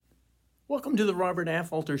Welcome to the Robert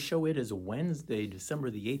Affolter Show. It is Wednesday, December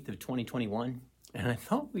the 8th of 2021, and I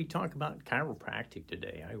thought we'd talk about chiropractic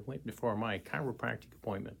today. I went for my chiropractic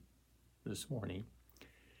appointment this morning,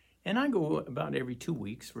 and I go about every 2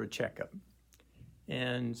 weeks for a checkup.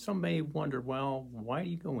 And some may wonder, well, why do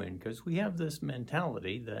you go in? Because we have this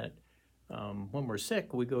mentality that when we're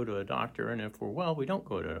sick, we go to a doctor, and if we're well, we don't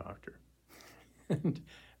go to a doctor. And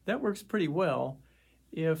that works pretty well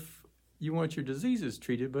if you want your diseases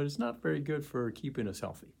treated, but it's not very good for keeping us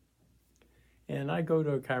healthy. And I go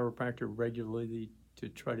to a chiropractor regularly to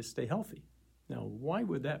try to stay healthy. Now, why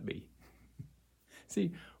would that be?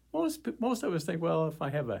 See, most of us think, well, if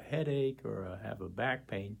I have a headache or I have a back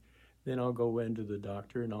pain, then I'll go into the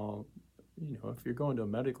doctor and if you're going to a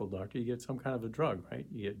medical doctor, you get some kind of a drug, right?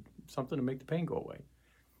 You get something to make the pain go away.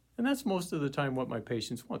 And that's most of the time what my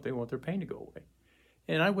patients want. They want their pain to go away.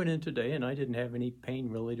 And I went in today and I didn't have any pain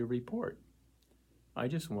really to report. I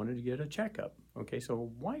just wanted to get a checkup. Okay,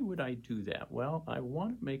 so why would I do that? Well, I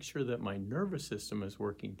want to make sure that my nervous system is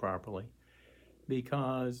working properly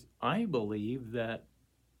because I believe that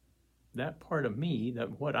part of me,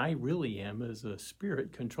 that what I really am is a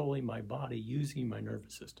spirit controlling my body using my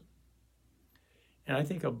nervous system. And I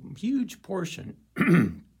think a huge portion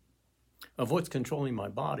of what's controlling my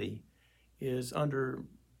body is under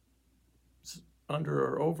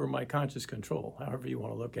or over my conscious control, however you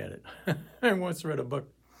want to look at it. I once read a book,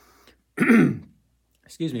 when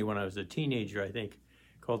I was a teenager, I think,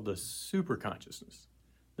 called The Superconsciousness,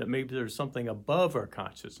 that maybe there's something above our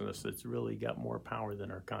consciousness that's really got more power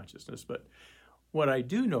than our consciousness. But what I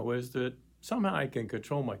do know is that somehow I can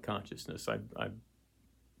control my consciousness. I've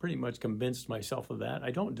pretty much convinced myself of that.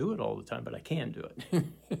 I don't do it all the time, but I can do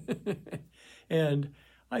it. And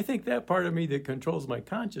I think that part of me that controls my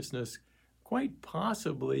consciousness quite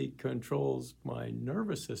possibly controls my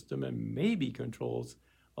nervous system and maybe controls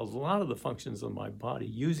a lot of the functions of my body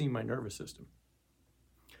using my nervous system.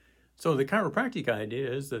 So the chiropractic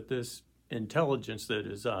idea is that this intelligence that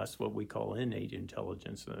is us, what we call innate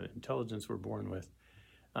intelligence, the intelligence we're born with,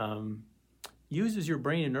 uses your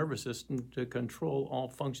brain and nervous system to control all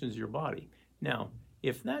functions of your body. Now,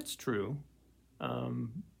 if that's true,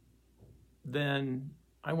 then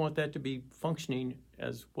I want that to be functioning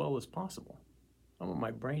as well as possible. I want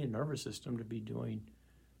my brain and nervous system to be doing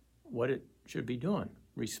what it should be doing,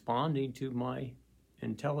 responding to my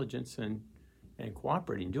intelligence and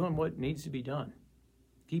cooperating, doing what needs to be done,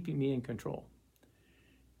 keeping me in control.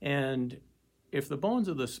 And if the bones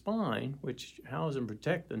of the spine, which house and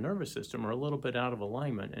protect the nervous system, are a little bit out of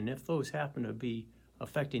alignment, and if those happen to be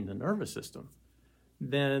affecting the nervous system,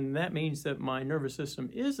 then that means that my nervous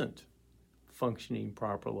system isn't functioning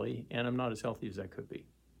properly, and I'm not as healthy as I could be.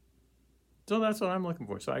 So that's what I'm looking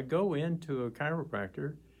for. So I go into a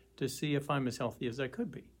chiropractor to see if I'm as healthy as I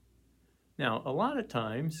could be. Now, a lot of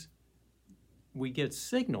times we get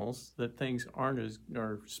signals that things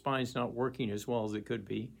our spine's not working as well as it could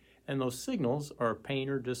be, and those signals are pain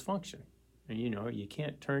or dysfunction. And you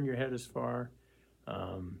can't turn your head as far.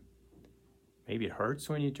 Maybe it hurts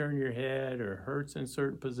when you turn your head, or hurts in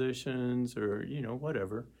certain positions, or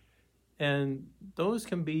whatever. And those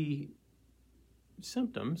can be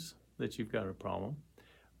symptoms that you've got a problem,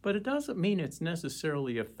 but it doesn't mean it's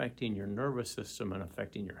necessarily affecting your nervous system and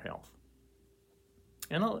affecting your health.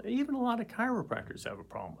 And even a lot of chiropractors have a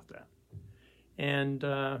problem with that. And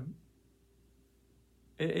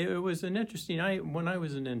it was an interesting, when I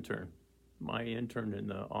was an intern, I interned in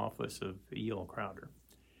the office of E.L. Crowder,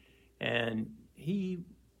 and he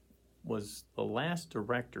was the last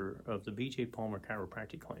director of the B.J. Palmer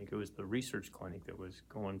Chiropractic Clinic. It was the research clinic that was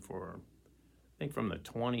going for, I think, from the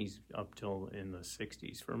 20s up till in the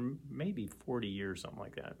 60s, for maybe 40 years, something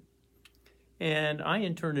like that. And I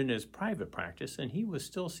interned in his private practice, and he was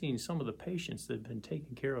still seeing some of the patients that had been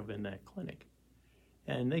taken care of in that clinic.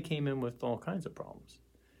 And they came in with all kinds of problems.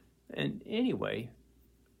 And anyway,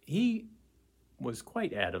 he was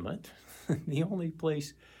quite adamant. The only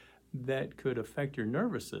place that could affect your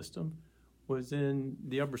nervous system was in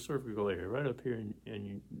the upper cervical area, right up here,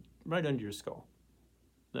 right under your skull.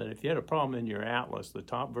 That if you had a problem in your atlas, the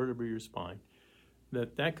top vertebra of your spine,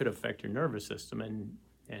 that could affect your nervous system.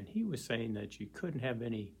 And he was saying that you couldn't have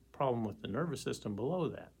any problem with the nervous system below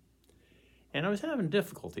that. And I was having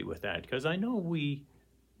difficulty with that because I know we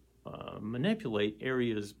manipulate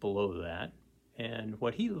areas below that. And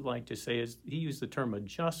what he would like to say is he used the term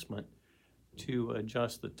adjustment to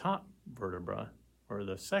adjust the top vertebra or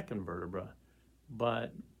the second vertebra,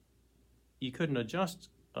 but you couldn't adjust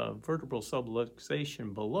vertebral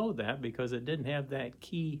subluxation below that because it didn't have that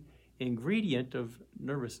key ingredient of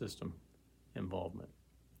nervous system involvement.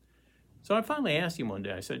 So I finally asked him one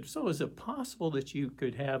day, I said, so is it possible that you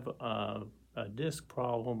could have a disc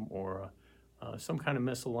problem or some kind of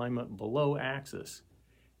misalignment below axis,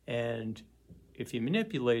 and if you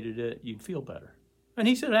manipulated it, you'd feel better? And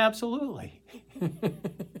he said, absolutely.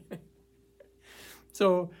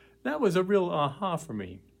 So that was a real aha for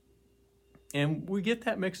me. And we get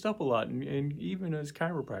that mixed up a lot, and even as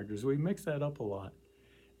chiropractors, we mix that up a lot.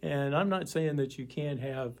 And I'm not saying that you can't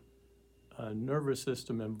have a nervous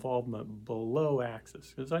system involvement below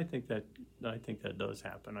axis, because I think that does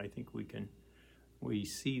happen. I think we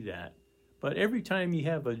see that. But every time you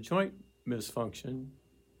have a joint misfunction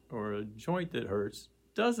or a joint that hurts,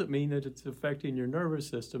 doesn't mean that it's affecting your nervous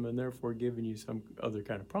system and therefore giving you some other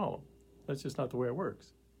kind of problem. That's just not the way it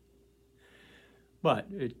works. But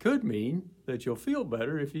it could mean that you'll feel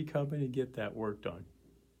better if you come in and get that work done.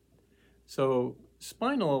 So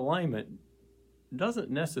spinal alignment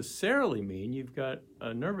doesn't necessarily mean you've got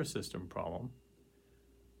a nervous system problem.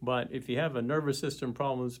 But if you have a nervous system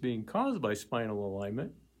problem that's being caused by spinal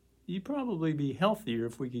alignment, you'd probably be healthier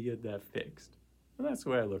if we could get that fixed. And that's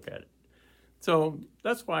the way I look at it. So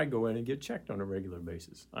that's why I go in and get checked on a regular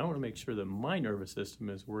basis. I want to make sure that my nervous system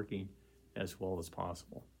is working as well as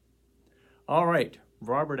possible. All right,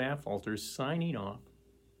 Robert Affolter signing off,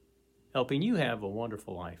 helping you have a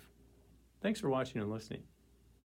wonderful life. Thanks for watching and listening.